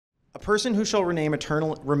A person who shall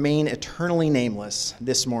remain eternally nameless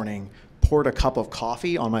this morning poured a cup of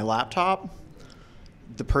coffee on my laptop.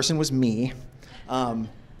 The person was me.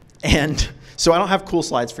 And so I don't have cool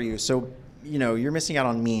slides for you. So, you're missing out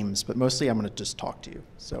on memes, but mostly I'm going to just talk to you.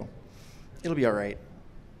 So it'll be all right.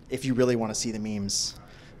 If you really want to see the memes,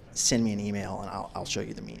 send me an email and I'll show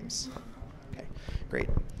you the memes. Okay, great.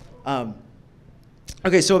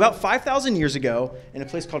 Okay, so about 5,000 years ago, in a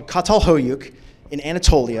place called Çatalhöyük in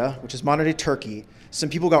Anatolia, which is modern-day Turkey, some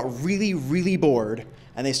people got really, really bored,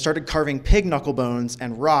 and they started carving pig knuckle bones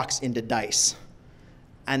and rocks into dice.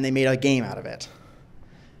 And they made a game out of it.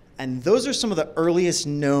 And those are some of the earliest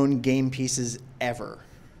known game pieces ever.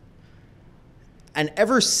 And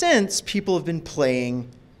ever since, people have been playing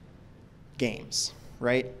games,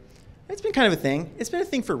 right? It's been kind of a thing. It's been a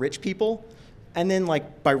thing for rich people. And then,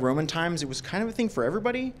 by Roman times, it was kind of a thing for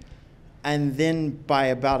everybody. And then by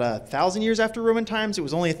about 1,000 years after Roman times, it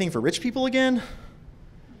was only a thing for rich people again.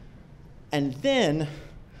 And then you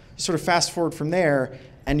sort of fast forward from there,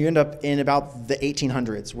 and you end up in about the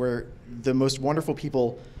 1800s, where the most wonderful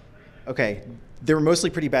people, okay, they were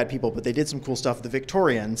mostly pretty bad people, but they did some cool stuff. The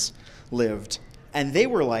Victorians lived. And they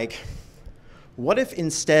were like, what if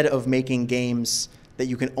instead of making games that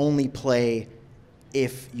you can only play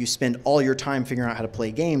if you spend all your time figuring out how to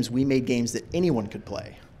play games, we made games that anyone could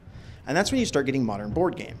play? And that's when you start getting modern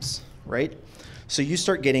board games, right? So you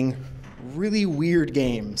start getting really weird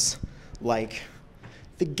games like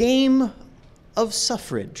the game of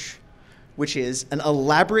suffrage, which is an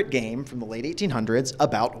elaborate game from the late 1800s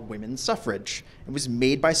about women's suffrage. It was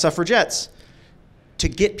made by suffragettes to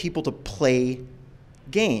get people to play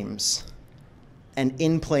games, and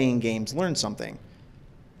in playing games, learn something.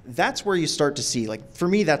 That's where you start to see, for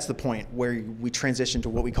me, that's the point where we transition to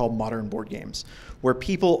what we call modern board games, where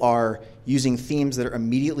people are using themes that are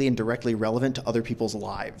immediately and directly relevant to other people's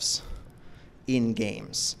lives in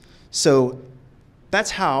games. So that's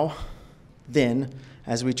how then,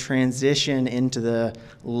 as we transition into the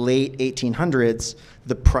late 1800s,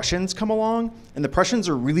 the Prussians come along, and the Prussians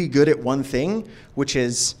are really good at one thing, which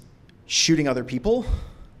is shooting other people,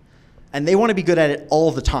 and they want to be good at it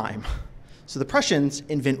all the time. So the Prussians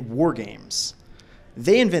invent war games.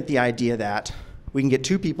 They invent the idea that we can get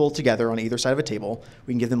two people together on either side of a table,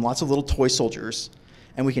 we can give them lots of little toy soldiers,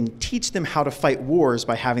 and we can teach them how to fight wars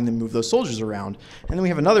by having them move those soldiers around. And then we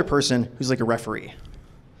have another person who's like a referee.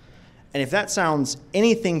 And if that sounds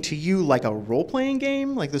anything to you like a role-playing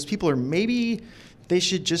game, like those people are maybe they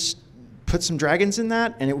should just put some dragons in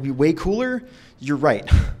that and it would be way cooler, you're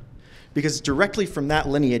right. Because directly from that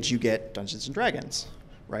lineage you get Dungeons and Dragons,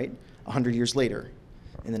 right? 100 years later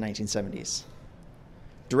in the 1970s.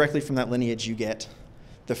 Directly from that lineage you get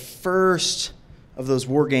the first of those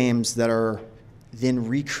war games that are then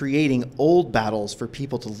recreating old battles for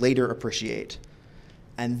people to later appreciate.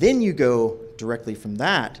 And then you go directly from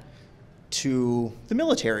that to the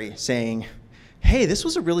military saying, hey, this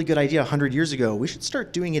was a really good idea 100 years ago. We should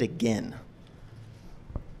start doing it again.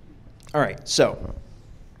 All right, so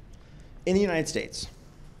in the United States,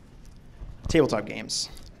 tabletop games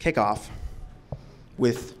kick off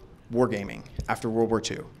with wargaming after World War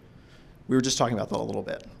II. We were just talking about that a little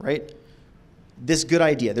bit, right? This good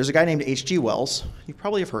idea. There's a guy named H.G. Wells, you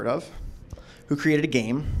probably have heard of, who created a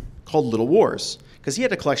game called Little Wars, because he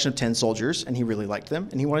had a collection of 10 soldiers, and he really liked them,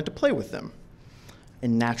 and he wanted to play with them. A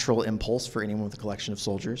natural impulse for anyone with a collection of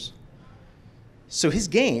soldiers. So his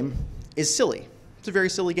game is silly. It's a very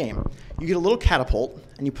silly game. You get a little catapult,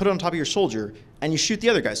 and you put it on top of your soldier, and you shoot the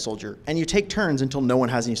other guy's soldier, and you take turns until no one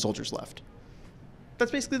has any soldiers left.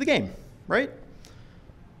 That's basically the game, right?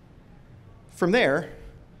 From there,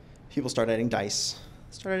 people start adding dice,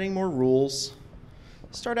 start adding more rules,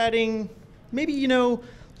 start adding, maybe,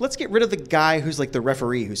 let's get rid of the guy who's like the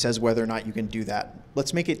referee who says whether or not you can do that.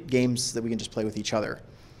 Let's make it games that we can just play with each other.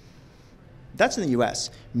 That's in the US.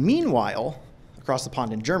 Meanwhile, across the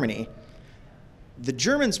pond in Germany, the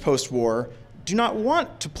Germans post-war do not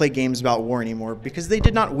want to play games about war anymore because they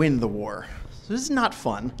did not win the war. So this is not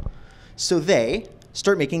fun. So they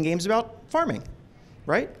start making games about farming,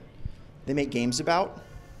 right? They make games about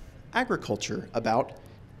agriculture, about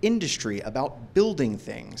industry, about building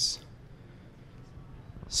things.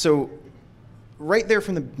 So right there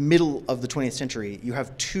from the middle of the 20th century, you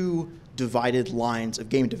have two divided lines of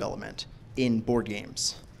game development in board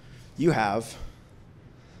games. You have,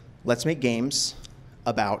 let's make games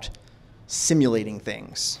about simulating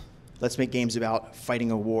things. Let's make games about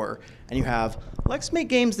fighting a war. And you have, let's make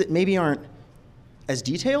games that maybe aren't as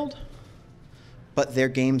detailed, but they're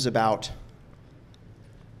games about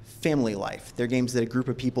family life. They're games that a group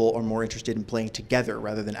of people are more interested in playing together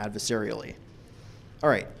rather than adversarially. All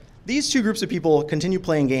right, These two groups of people continue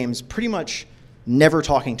playing games, pretty much never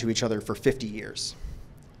talking to each other for 50 years.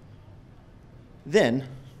 Then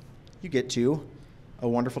you get to a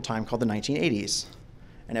wonderful time called the 1980s,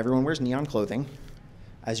 and everyone wears neon clothing,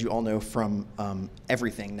 as you all know from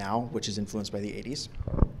everything now, which is influenced by the 80s.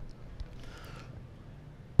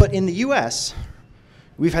 But in the US,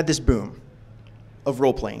 we've had this boom of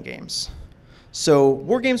role-playing games. So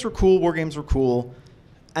war games were cool,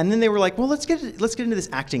 and then they were like, well, let's get into this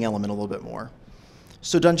acting element a little bit more.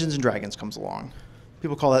 So Dungeons and Dragons comes along.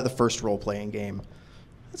 People call that the first role-playing game.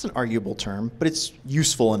 That's an arguable term, but it's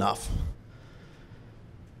useful enough.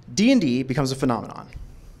 D&D becomes a phenomenon.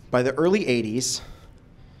 By the early 80s,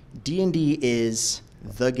 D&D is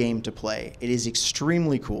the game to play. It is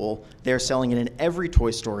extremely cool. They're selling it in every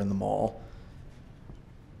toy store in the mall,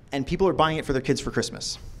 and people are buying it for their kids for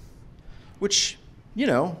Christmas, which, you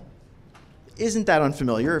know, isn't that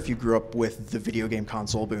unfamiliar if you grew up with the video game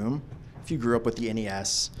console boom, if you grew up with the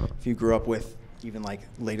NES, if you grew up with even like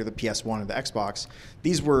later the PS1 or the Xbox.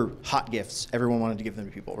 These were hot gifts. Everyone wanted to give them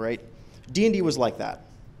to people, right? D&D was like that.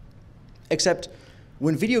 Except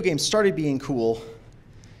when video games started being cool,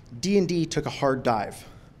 D&D took a hard dive.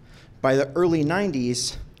 By the early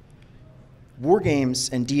 90s, war games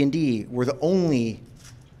and D&D were the only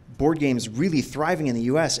board games really thriving in the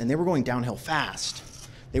US, and they were going downhill fast.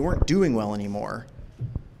 They weren't doing well anymore.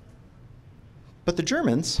 But the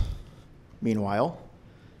Germans, meanwhile,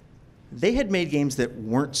 they had made games that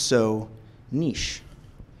weren't so niche.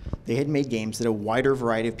 They had made games that a wider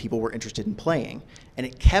variety of people were interested in playing, and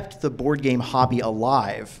it kept the board game hobby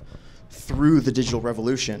alive through the digital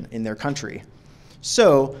revolution in their country.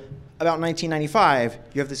 So, about 1995,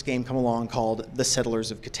 you have this game come along called The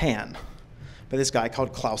Settlers of Catan by this guy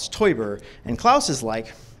called Klaus Teuber. And Klaus is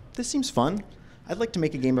like, this seems fun. I'd like to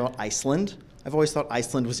make a game about Iceland. I've always thought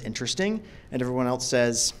Iceland was interesting. And everyone else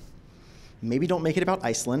says, maybe don't make it about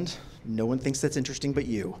Iceland. No one thinks that's interesting but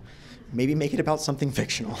you. Maybe make it about something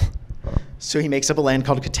fictional. So he makes up a land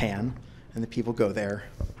called Catan, and the people go there,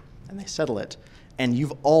 and they settle it. And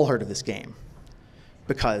you've all heard of this game,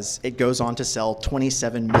 because it goes on to sell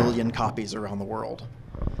 27 million copies around the world.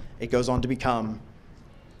 It goes on to become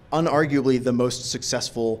unarguably the most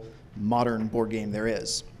successful modern board game there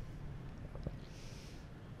is.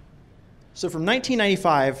 So from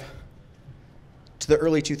 1995 to the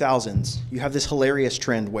early 2000s, you have this hilarious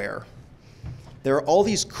trend where there are all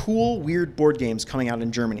these cool, weird board games coming out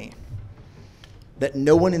in Germany that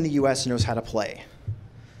no one in the US knows how to play.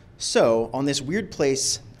 So on this weird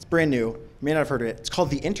place, it's brand new, you may not have heard of it, it's called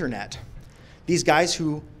the internet. These guys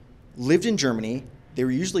who lived in Germany, they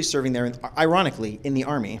were usually serving there, ironically, in the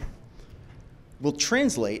army, will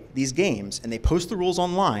translate these games, and they post the rules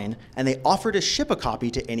online, and they offer to ship a copy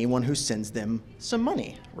to anyone who sends them some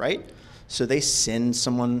money, right? So they send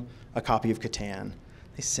someone a copy of Catan.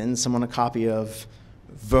 They send someone a copy of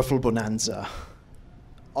Würfelbonanza,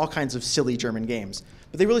 all kinds of silly German games.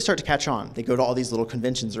 But they really start to catch on. They go to all these little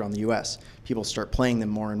conventions around the US. People start playing them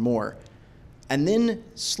more and more. And then,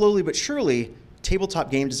 slowly but surely, tabletop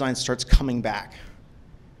game design starts coming back.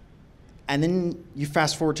 And then you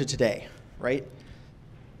fast forward to today, right?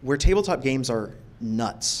 Where tabletop games are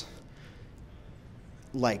nuts.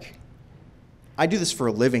 Like, I do this for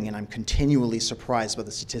a living, and I'm continually surprised by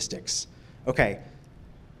the statistics. Okay,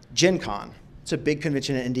 Gen Con. It's a big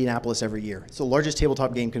convention in Indianapolis every year. It's the largest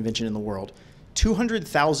tabletop game convention in the world.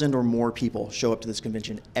 200,000 or more people show up to this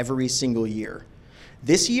convention every single year.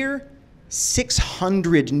 This year,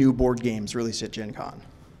 600 new board games released at Gen Con.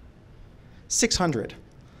 600.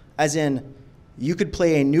 As in, you could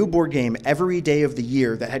play a new board game every day of the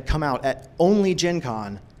year that had come out at only Gen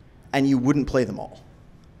Con, and you wouldn't play them all.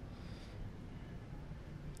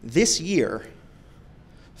 This year,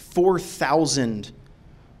 4,000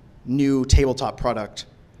 new tabletop product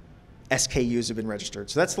SKUs have been registered.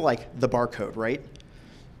 So that's like the barcode, right?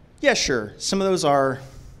 Yeah, sure. Some of those are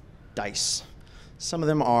dice. Some of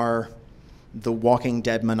them are The Walking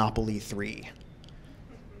Dead Monopoly 3.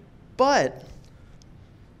 But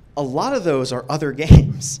a lot of those are other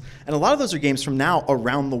games. And a lot of those are games from now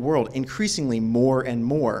around the world, increasingly more and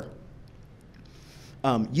more.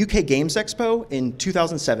 UK Games Expo in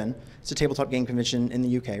 2007, it's a tabletop game convention in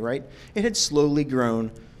the UK, right? It had slowly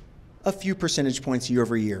grown a few percentage points year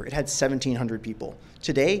over year. It had 1,700 people.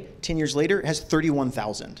 Today, 10 years later, it has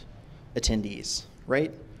 31,000 attendees,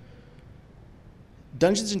 right?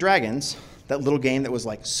 Dungeons and Dragons, that little game that was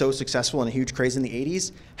like so successful and a huge craze in the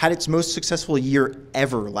 80s, had its most successful year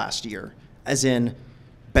ever last year, as in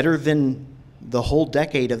better than the whole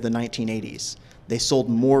decade of the 1980s. They sold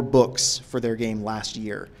more books for their game last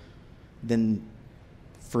year than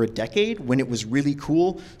for a decade when it was really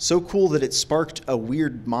cool, so cool that it sparked a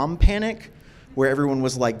weird mom panic where everyone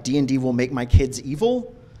was like, D&D will make my kids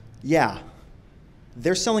evil? Yeah,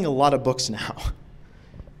 they're selling a lot of books now.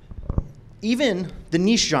 Even the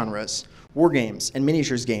niche genres, war games and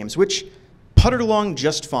miniatures games, which puttered along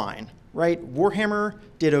just fine, right? Warhammer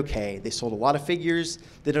did okay. They sold a lot of figures,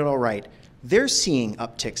 they did all right. They're seeing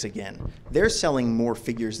upticks again. They're selling more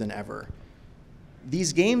figures than ever.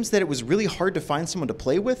 These games that it was really hard to find someone to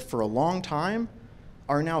play with for a long time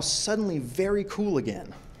are now suddenly very cool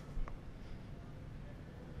again.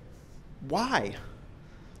 Why?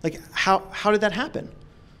 Like, how did that happen?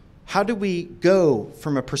 How do we go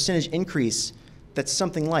from a percentage increase that's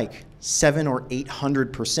something like 700 or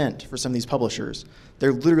 800% for some of these publishers?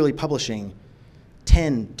 They're literally publishing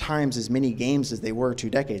 10 times as many games as they were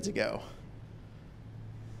 2 decades ago.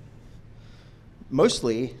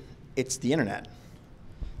 Mostly, it's the internet.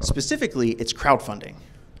 Specifically, it's crowdfunding.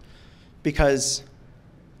 Because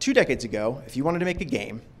 2 decades ago, if you wanted to make a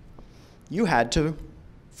game, you had to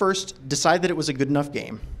first decide that it was a good enough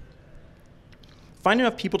game, find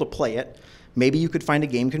enough people to play it. Maybe you could find a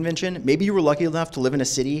game convention. Maybe you were lucky enough to live in a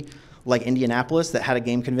city like Indianapolis that had a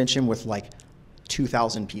game convention with like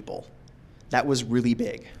 2,000 people. That was really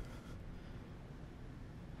big.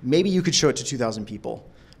 Maybe you could show it to 2,000 people.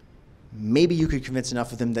 Maybe you could convince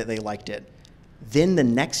enough of them that they liked it. Then the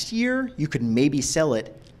next year, you could maybe sell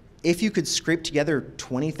it. If you could scrape together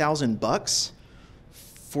 20,000 bucks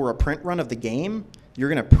for a print run of the game, you're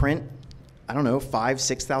gonna print, I don't know, 5,000,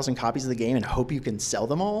 6,000 copies of the game and hope you can sell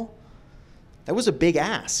them all? That was a big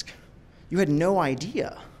ask. You had no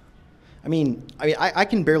idea. I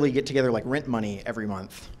can barely get together like rent money every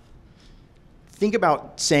month. Think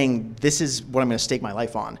about saying, this is what I'm gonna stake my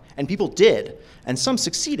life on. And people did, and some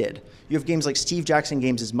succeeded. You have games like Steve Jackson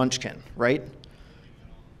Games' Munchkin, right?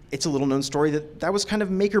 It's a little known story that was kind of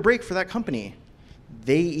make or break for that company.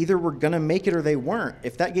 They either were gonna make it or they weren't.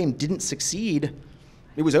 If that game didn't succeed,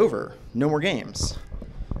 it was over, no more games.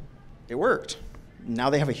 It worked. Now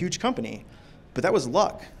they have a huge company, but that was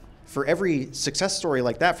luck. For every success story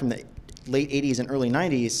like that from the late 80s and early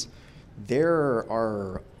 90s, there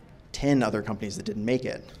are 10 other companies that didn't make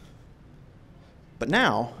it. But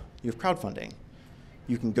now, you have crowdfunding.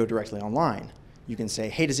 You can go directly online. You can say,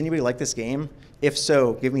 hey, does anybody like this game? If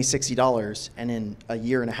so, give me $60, and in a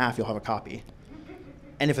year and a half, you'll have a copy.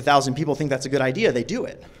 And if 1,000 people think that's a good idea, they do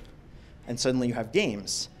it. And suddenly you have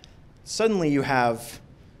games. Suddenly you have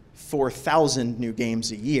 4,000 new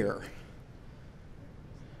games a year.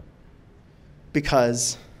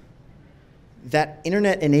 Because that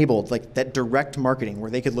internet-enabled, like that direct marketing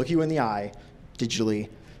where they could look you in the eye digitally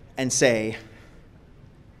and say,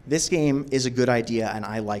 this game is a good idea and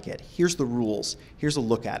I like it. Here's the rules. Here's a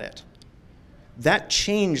look at it. That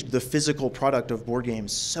changed the physical product of board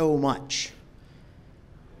games so much.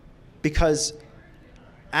 Because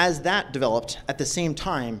as that developed, at the same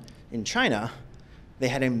time in China, they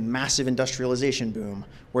had a massive industrialization boom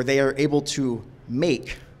where they are able to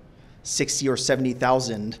make 60 or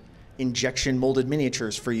 70,000 injection molded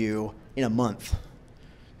miniatures for you in a month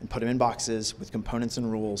and put them in boxes with components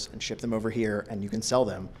and rules and ship them over here, and you can sell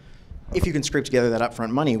them if you can scrape together that upfront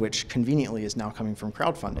money, which conveniently is now coming from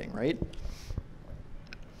crowdfunding, right?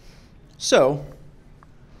 So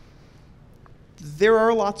there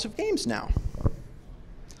are lots of games now.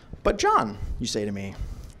 But John, you say to me,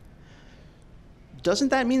 doesn't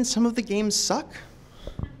that mean some of the games suck?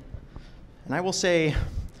 And I will say,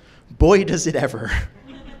 boy, does it ever.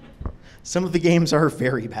 Some of the games are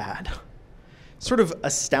very bad. Sort of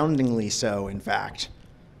astoundingly so, in fact.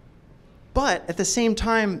 But at the same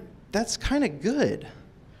time, that's kind of good,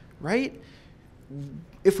 right?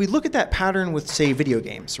 If we look at that pattern with, say, video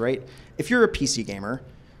games, right? If you're a PC gamer,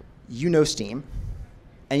 you know Steam,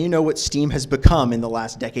 and you know what Steam has become in the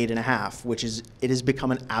last decade and a half, which is it has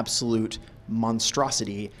become an absolute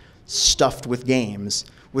monstrosity stuffed with games,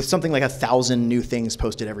 with something like 1,000 new things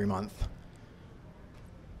posted every month.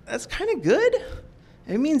 That's kind of good.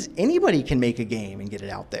 It means anybody can make a game and get it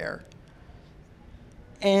out there.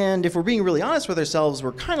 And if we're being really honest with ourselves,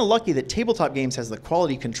 we're kind of lucky that tabletop games has the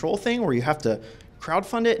quality control thing where you have to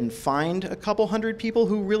crowdfund it and find a couple hundred people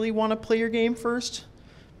who really want to play your game first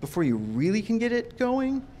before you really can get it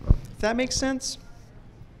going, if that makes sense.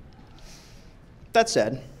 That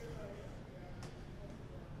said,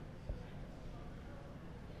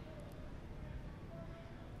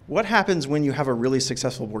 what happens when you have a really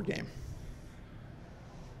successful board game?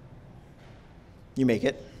 You make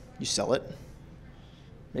it, you sell it,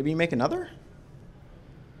 maybe you make another?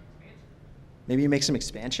 Maybe you make some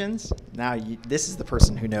expansions? Now, this is the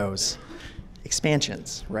person who knows.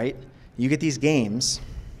 Expansions, right? You get these games,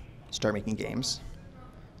 Start making games.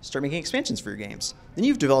 Start making expansions for your games. Then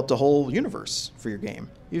you've developed a whole universe for your game.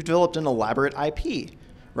 You've developed an elaborate IP,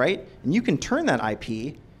 right? And you can turn that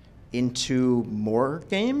IP into more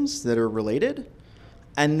games that are related.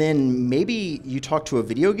 And then maybe you talk to a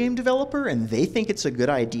video game developer and they think it's a good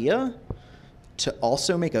idea to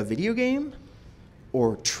also make a video game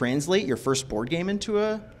or translate your first board game into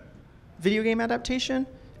a video game adaptation.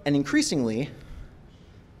 And increasingly,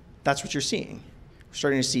 that's what you're seeing. We're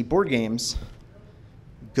starting to see board games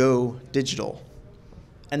go digital.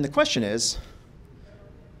 And the question is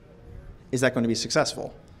that going to be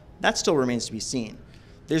successful? That still remains to be seen.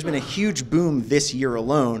 There's been a huge boom this year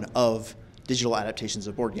alone of digital adaptations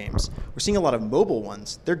of board games. We're seeing a lot of mobile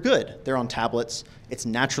ones. They're good. They're on tablets. It's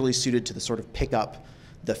naturally suited to the sort of pick up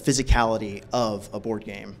the physicality of a board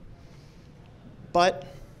game. But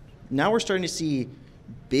now we're starting to see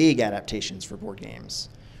big adaptations for board games.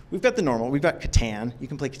 We've got the normal. We've got Catan. You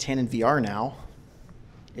can play Catan in VR now,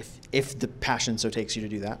 if the passion so takes you to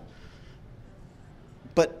do that.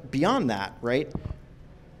 But beyond that, right?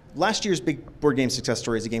 Last year's big board game success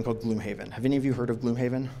story is a game called Gloomhaven. Have any of you heard of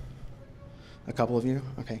Gloomhaven? A couple of you?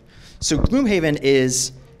 Okay. So Gloomhaven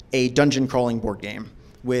is a dungeon crawling board game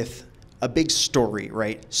with a big story,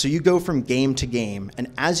 right? So you go from game to game,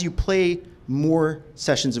 and as you play more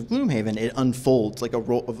sessions of Gloomhaven, it unfolds like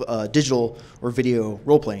a digital or video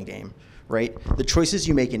role-playing game, right? The choices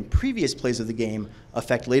you make in previous plays of the game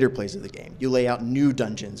affect later plays of the game. You lay out new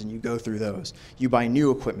dungeons and you go through those. You buy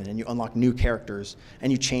new equipment and you unlock new characters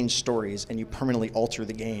and you change stories and you permanently alter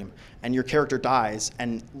the game. And your character dies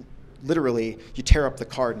and literally you tear up the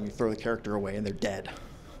card and you throw the character away and they're dead.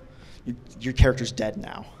 Your character's dead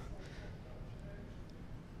now.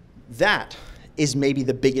 That is maybe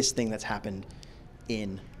the biggest thing that's happened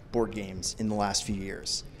in board games in the last few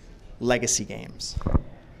years. Legacy games.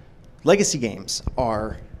 Legacy games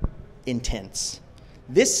are intense.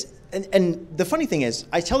 And the funny thing is,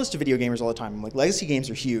 I tell this to video gamers all the time. I'm like, legacy games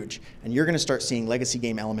are huge, and you're going to start seeing legacy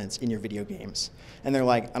game elements in your video games. And they're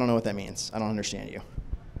like, I don't know what that means. I don't understand you.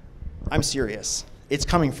 I'm serious. It's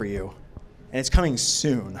coming for you, and it's coming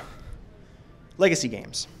soon. Legacy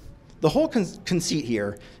games. The whole conceit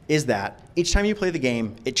here is that each time you play the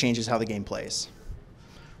game, it changes how the game plays,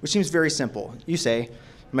 which seems very simple. You say,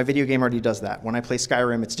 my video game already does that. When I play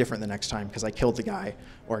Skyrim, it's different the next time because I killed the guy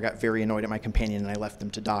or I got very annoyed at my companion and I left them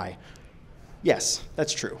to die. Yes,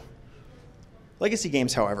 that's true. Legacy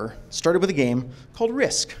games, however, started with a game called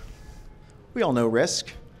Risk. We all know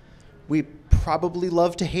Risk. We probably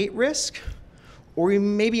love to hate Risk, or we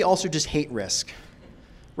maybe also just hate Risk.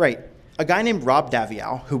 Right. A guy named Rob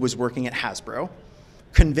Daviau, who was working at Hasbro,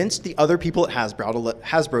 convinced the other people at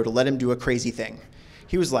Hasbro to let him do a crazy thing.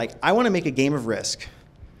 He was like, I want to make a game of Risk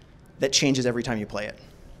that changes every time you play it.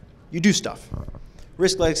 You do stuff.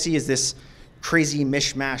 Risk Legacy is this crazy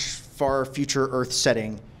mishmash, far future Earth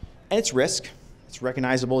setting, and it's Risk. It's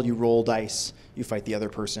recognizable. You roll dice, you fight the other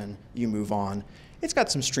person, you move on. It's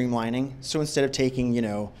got some streamlining. So instead of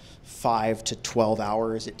taking, 5 to 12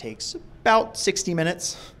 hours, it takes about 60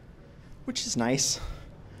 minutes, which is nice.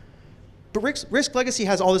 But Risk Legacy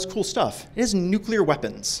has all this cool stuff. It has nuclear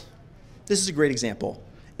weapons. This is a great example.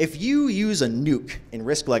 If you use a nuke in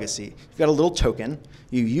Risk Legacy, you've got a little token,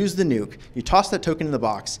 you use the nuke, you toss that token in the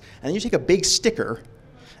box, and then you take a big sticker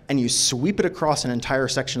and you sweep it across an entire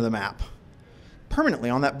section of the map. Permanently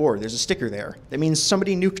on that board, there's a sticker there. That means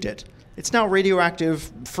somebody nuked it. It's now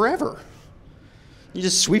radioactive forever. You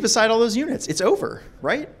just sweep aside all those units. It's over,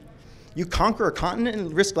 right? You conquer a continent in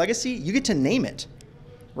Risk Legacy, you get to name it,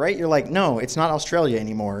 right? You're like, no, it's not Australia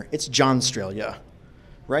anymore. It's Johnstralia,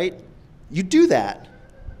 right? You do that.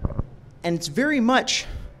 And it's very much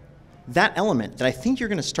that element that I think you're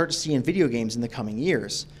going to start to see in video games in the coming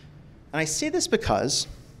years. And I say this because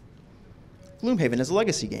Gloomhaven is a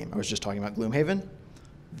legacy game. I was just talking about Gloomhaven.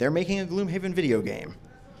 They're making a Gloomhaven video game.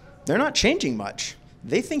 They're not changing much.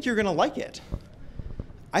 They think you're going to like it.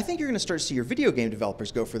 I think you're going to start to see your video game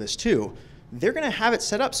developers go for this too. They're going to have it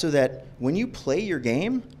set up so that when you play your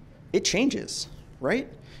game, it changes, right?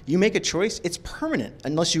 You make a choice, it's permanent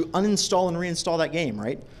unless you uninstall and reinstall that game,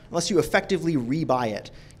 right? Unless you effectively rebuy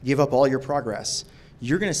it, give up all your progress.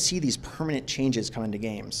 You're going to see these permanent changes come into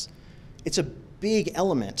games. It's a big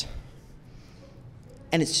element,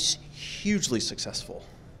 and it's hugely successful.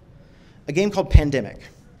 A game called Pandemic.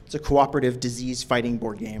 It's a cooperative disease-fighting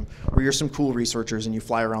board game where you're some cool researchers and you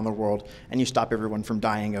fly around the world and you stop everyone from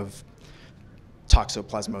dying of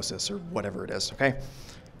toxoplasmosis or whatever it is, okay?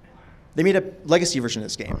 They made a legacy version of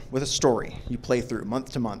this game with a story you play through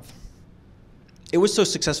month to month. It was so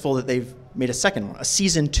successful that they've made a second one, a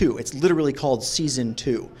season 2. It's literally called season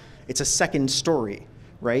 2. It's a second story,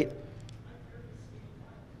 right?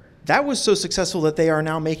 That was so successful that they are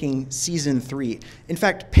now making season 3. In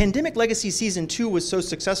fact, Pandemic Legacy season 2 was so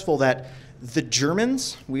successful that the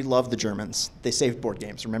Germans, we love the Germans, they saved board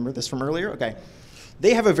games. Remember this from earlier? Okay.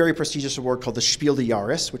 They have a very prestigious award called the Spiel des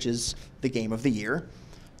Jahres, which is the game of the year.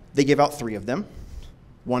 They give out 3 of them.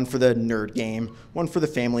 One for the nerd game, one for the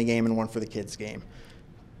family game, and one for the kids game.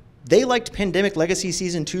 They liked Pandemic Legacy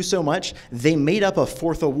season 2 so much, they made up a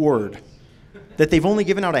 4th award that they've only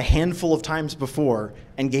given out a handful of times before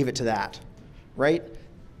and gave it to that, right?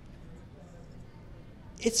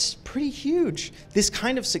 It's pretty huge. This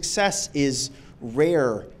kind of success is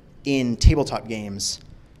rare in tabletop games.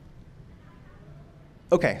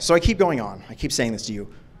 Okay, so I keep going on. I keep saying this to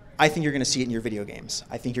you. I think you're going to see it in your video games.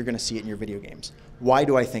 I think you're going to see it in your video games. Why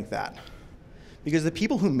do I think that? Because the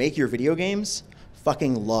people who make your video games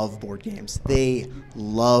fucking love board games. They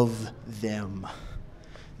love them.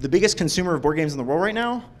 The biggest consumer of board games in the world right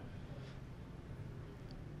now?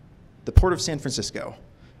 The Port of San Francisco.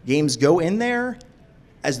 Games go in there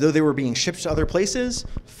as though they were being shipped to other places.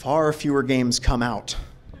 Far fewer games come out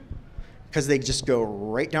because they just go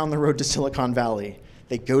right down the road to Silicon Valley.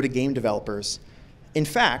 They go to game developers. In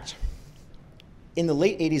fact, in the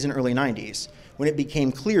late 80s and early 90s, when it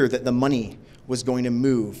became clear that the money was going to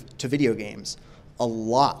move to video games, a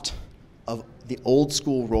lot of the old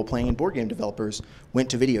school role-playing and board game developers went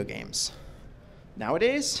to video games.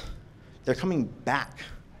 Nowadays, they're coming back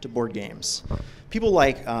to board games. People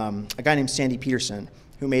like a guy named Sandy Peterson,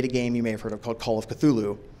 who made a game you may have heard of called Call of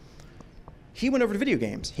Cthulhu. He went over to video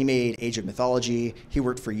games. He made Age of Mythology. He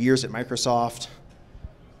worked for years at Microsoft.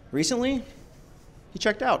 Recently, he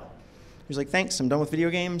checked out. He was like, thanks, I'm done with video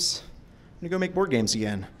games. I'm gonna go make board games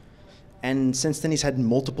again. And since then, he's had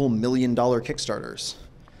multiple $1-million Kickstarters.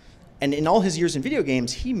 And in all his years in video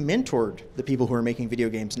games, he mentored the people who are making video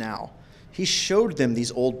games now. He showed them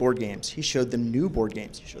these old board games. He showed them new board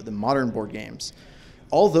games. He showed them modern board games.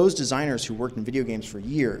 All those designers who worked in video games for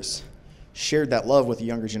years shared that love with the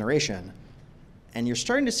younger generation. And you're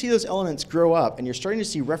starting to see those elements grow up, and you're starting to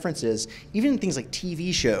see references, even in things like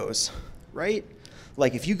TV shows, right?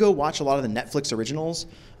 Like if you go watch a lot of the Netflix originals,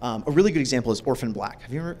 a really good example is Orphan Black.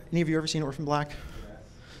 Any of you ever seen Orphan Black?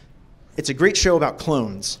 It's a great show about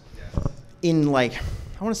clones. In like,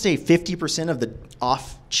 I want to say 50% of the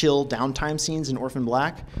off-chill downtime scenes in Orphan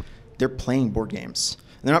Black, they're playing board games.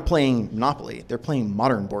 And they're not playing Monopoly, they're playing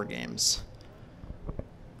modern board games.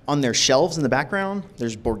 On their shelves in the background,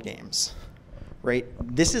 there's board games, right?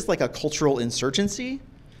 This is like a cultural insurgency,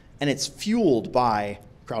 and it's fueled by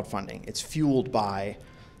crowdfunding. It's fueled by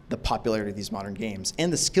the popularity of these modern games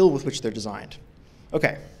and the skill with which they're designed.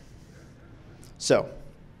 Okay, so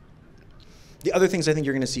the other things I think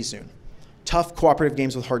you're going to see soon. Tough cooperative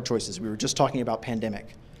games with hard choices. We were just talking about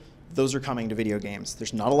Pandemic. Those are coming to video games.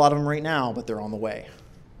 There's not a lot of them right now, but they're on the way.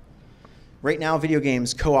 Right now, video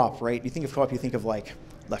games, co-op, right? You think of co-op, you think of like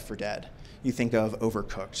Left 4 Dead. You think of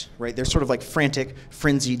Overcooked, right? They're sort of like frantic,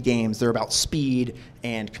 frenzied games. They're about speed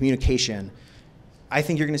and communication. I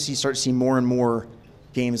think you're going to start to see more and more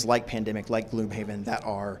games like Pandemic, like Gloomhaven, that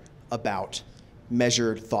are about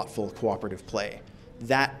measured, thoughtful, cooperative play.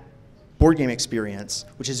 That board game experience,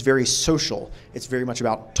 which is very social, it's very much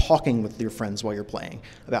about talking with your friends while you're playing,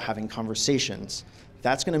 about having conversations.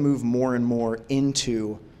 That's going to move more and more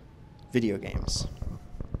into video games.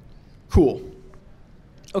 Cool.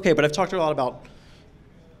 Okay, but I've talked a lot about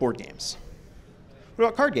board games. What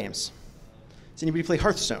about card games? Does anybody play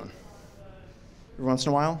Hearthstone? Every once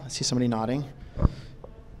in a while, I see somebody nodding.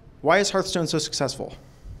 Why is Hearthstone so successful?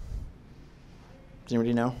 Does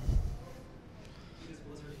anybody know?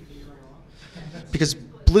 Because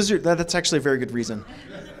Blizzard, that's actually a very good reason.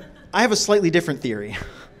 I have a slightly different theory.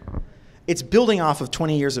 It's building off of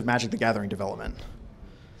 20 years of Magic the Gathering development.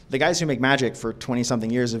 The guys who make Magic for 20-something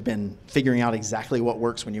years have been figuring out exactly what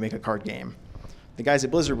works when you make a card game. The guys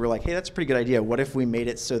at Blizzard were like, hey, that's a pretty good idea. What if we made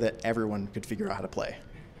it so that everyone could figure out how to play?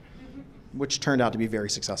 Which turned out to be very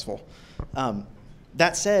successful.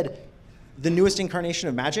 That said, the newest incarnation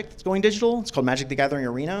of Magic that's going digital, it's called Magic the Gathering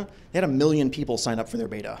Arena, they had 1 million people sign up for their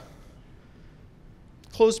beta.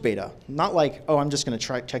 Closed beta, not like, oh, I'm just going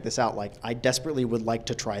to check this out. Like, I desperately would like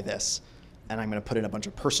to try this, and I'm going to put in a bunch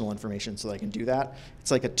of personal information so that I can do that.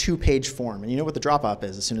 It's like a 2-page form, and you know what the drop-off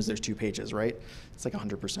is as soon as there's 2 pages, right? It's like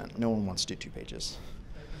 100%. No one wants to do 2 pages.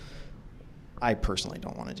 I personally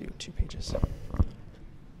don't want to do 2 pages.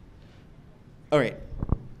 All right,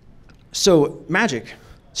 so Magic,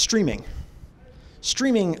 streaming.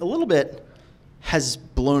 Streaming, a little bit, has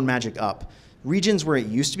blown Magic up. Regions where it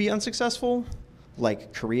used to be unsuccessful,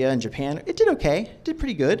 like Korea and Japan, it did okay, it did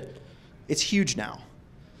pretty good. It's huge now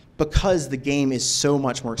because the game is so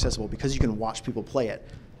much more accessible, because you can watch people play it.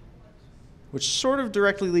 which sort of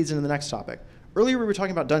directly leads into the next topic. Earlier we were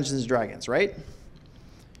talking about Dungeons & Dragons, right?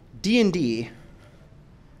 D&D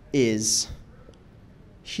is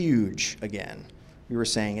huge again. We were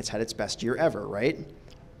saying it's had its best year ever, right?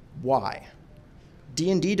 Why?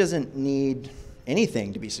 D&D doesn't need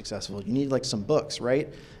anything to be successful. You need like some books, right?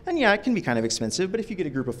 And yeah, it can be kind of expensive, but if you get a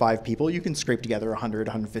group of 5 people, you can scrape together $100,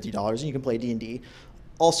 $150 and you can play D&D.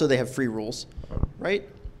 Also, they have free rules, right?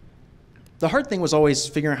 The hard thing was always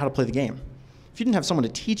figuring out how to play the game. If you didn't have someone to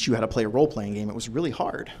teach you how to play a role-playing game, it was really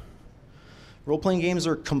hard. Role-playing games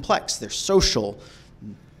are complex, they're social,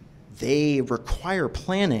 they require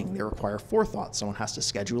planning, they require forethought. Someone has to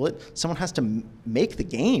schedule it, someone has to make the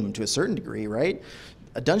game to a certain degree, right?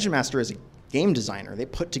 A dungeon master is a game designer. They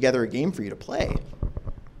put together a game for you to play.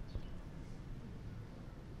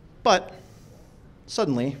 But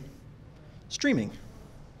suddenly, streaming,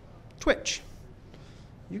 Twitch.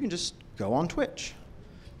 You can just go on Twitch.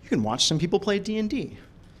 You can watch some people play D&D.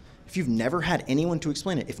 If you've never had anyone to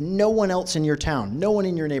explain it, if no one else in your town, no one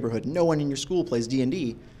in your neighborhood, no one in your school plays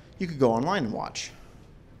D&D, you could go online and watch.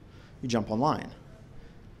 You jump online.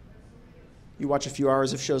 You watch a few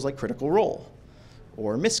hours of shows like Critical Role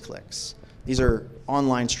or Misclicks. These are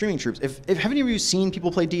online streaming troops. Have any of you seen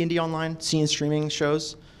people play D&D online, seen streaming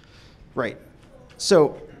shows? Right.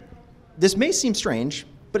 So this may seem strange,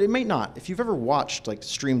 but it may not. If you've ever watched like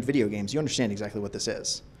streamed video games, you understand exactly what this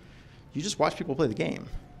is. You just watch people play the game.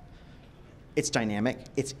 It's dynamic,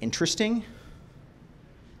 it's interesting,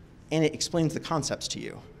 and it explains the concepts to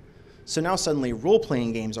you. So now suddenly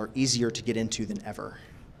role-playing games are easier to get into than ever.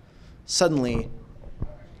 Suddenly,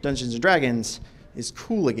 Dungeons & Dragons is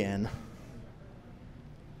cool again.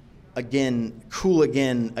 Again, cool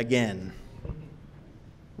again, again.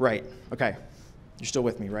 Right, okay. You're still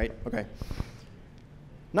with me, right? Okay.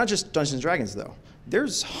 Not just Dungeons & Dragons, though.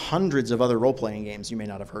 There's hundreds of other role-playing games you may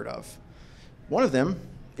not have heard of. One of them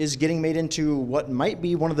is getting made into what might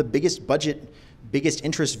be one of the biggest budget, biggest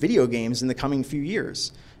interest video games in the coming few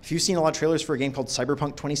years. If you've seen a lot of trailers for a game called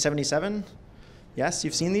Cyberpunk 2077, yes,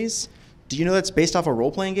 you've seen these? Do you know that's based off a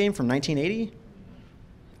role-playing game from 1980?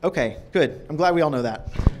 Okay, good. I'm glad we all know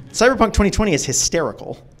that. Cyberpunk 2020 is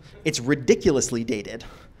hysterical. It's ridiculously dated.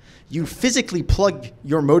 You physically plug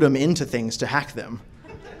your modem into things to hack them.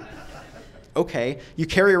 Okay, you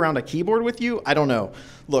carry around a keyboard with you? I don't know.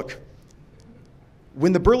 Look,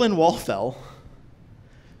 when the Berlin Wall fell,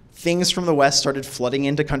 things from the West started flooding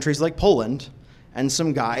into countries like Poland, and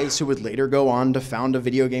some guys who would later go on to found a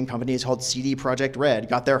video game company called CD Projekt Red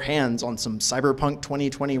got their hands on some Cyberpunk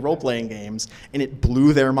 2020 role-playing games, and it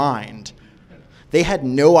blew their mind. They had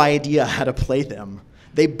no idea how to play them.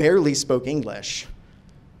 They barely spoke English.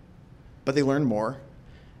 But they learned more,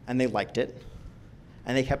 and they liked it,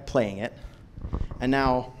 and they kept playing it. And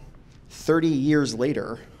now, 30 years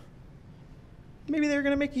later, maybe they're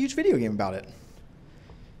going to make a huge video game about it.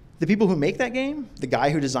 The people who make that game, the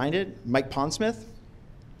guy who designed it, Mike Pondsmith,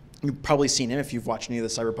 you've probably seen him if you've watched any of the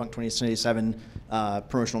Cyberpunk 2077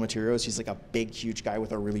 promotional materials. He's like a big, huge guy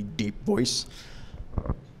with a really deep voice.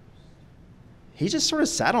 He just sort of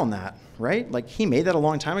sat on that, right? Like, he made that a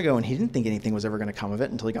long time ago, and he didn't think anything was ever going to come of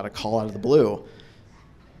it until he got a call out of the blue.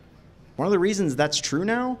 One of the reasons that's true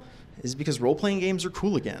now is because role-playing games are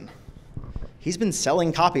cool again. He's been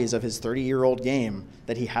selling copies of his 30-year-old game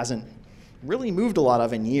that he hasn't really moved a lot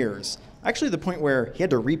of in years. Actually, the point where he had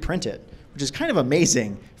to reprint it, which is kind of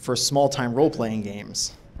amazing for small-time role-playing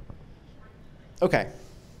games. Okay,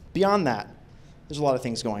 beyond that, there's a lot of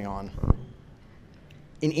things going on.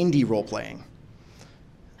 In indie role-playing.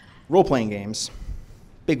 Role-playing games,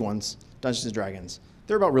 big ones, Dungeons & Dragons,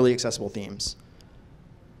 they're about really accessible themes.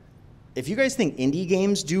 If you guys think indie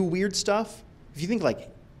games do weird stuff, if you think like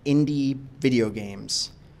indie video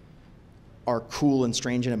games are cool and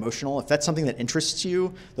strange and emotional, if that's something that interests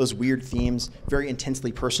you, those weird themes, very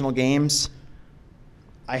intensely personal games,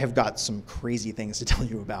 I have got some crazy things to tell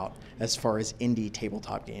you about as far as indie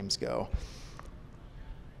tabletop games go.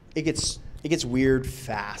 It gets weird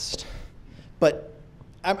fast. But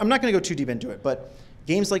I'm not going to go too deep into it, but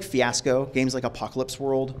games like Fiasco, games like Apocalypse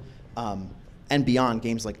World, and beyond,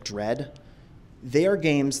 games like Dread, they are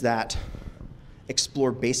games that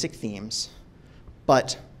explore basic themes,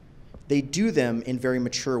 but they do them in very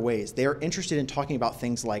mature ways. They are interested in talking about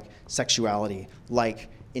things like sexuality, like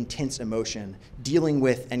intense emotion, dealing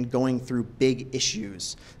with and going through big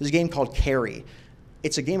issues. There's a game called Carrie.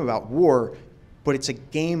 It's a game about war, but it's a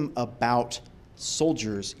game about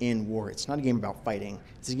soldiers in war. It's not a game about fighting.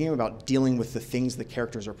 It's a game about dealing with the things the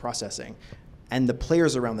characters are processing. And the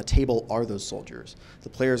players around the table are those soldiers. The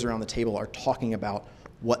players around the table are talking about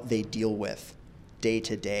what they deal with day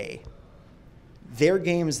to day. They're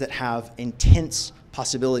games that have intense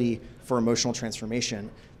possibility for emotional transformation.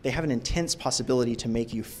 They have an intense possibility to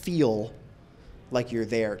make you feel like you're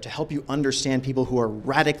there, to help you understand people who are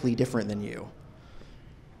radically different than you.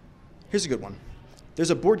 Here's a good one. There's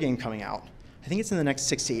a board game coming out. I think it's in the next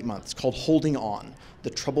 6 to 8 months, called Holding On, The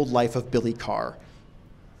Troubled Life of Billy Carr.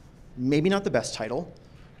 Maybe not the best title,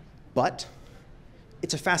 but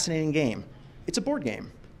it's a fascinating game. It's a board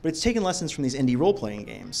game, but it's taken lessons from these indie role-playing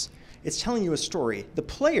games. It's telling you a story. The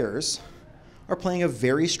players are playing a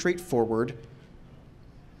very straightforward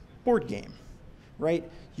board game, right?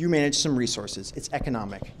 You manage some resources. It's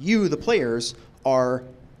economic. You, the players, are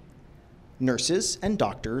nurses and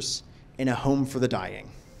doctors in a home for the dying.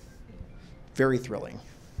 Very thrilling.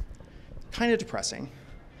 Kind of depressing.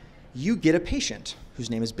 You get a patient whose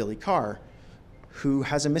name is Billy Carr, who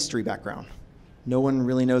has a mystery background. No one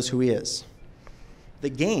really knows who he is. The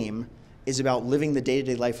game is about living the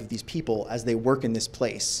day-to-day life of these people as they work in this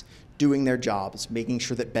place, doing their jobs, making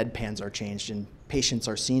sure that bedpans are changed and patients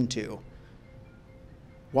are seen to.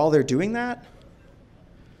 While they're doing that,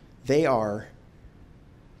 they are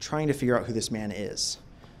trying to figure out who this man is.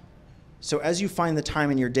 So as you find the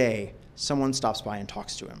time in your day, someone stops by and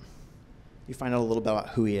talks to him. You find out a little bit about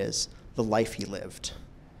who he is, the life he lived,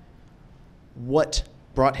 what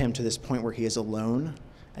brought him to this point where he is alone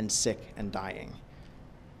and sick and dying.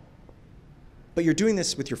 But you're doing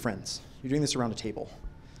this with your friends. You're doing this around a table.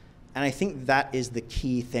 And I think that is the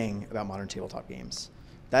key thing about modern tabletop games.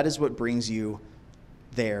 That is what brings you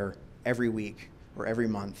there every week or every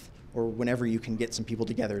month or whenever you can get some people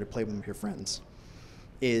together to play with your friends,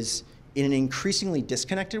 is in an increasingly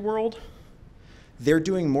disconnected world, they're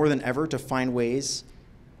doing more than ever to find ways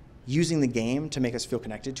using the game to make us feel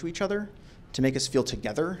connected to each other, to make us feel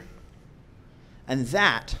together. And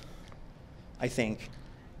that, I think,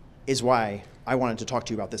 is why I wanted to talk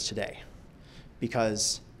to you about this today.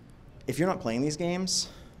 Because if you're not playing these games,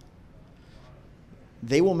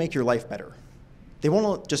 they will make your life better. They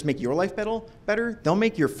won't just make your life better, they'll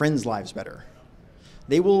make your friends' lives better.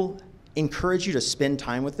 They will encourage you to spend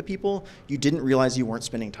time with the people you didn't realize you weren't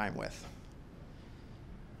spending time with.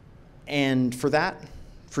 And for that,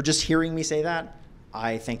 for just hearing me say that,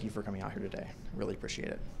 I thank you for coming out here today. I really appreciate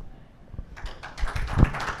it.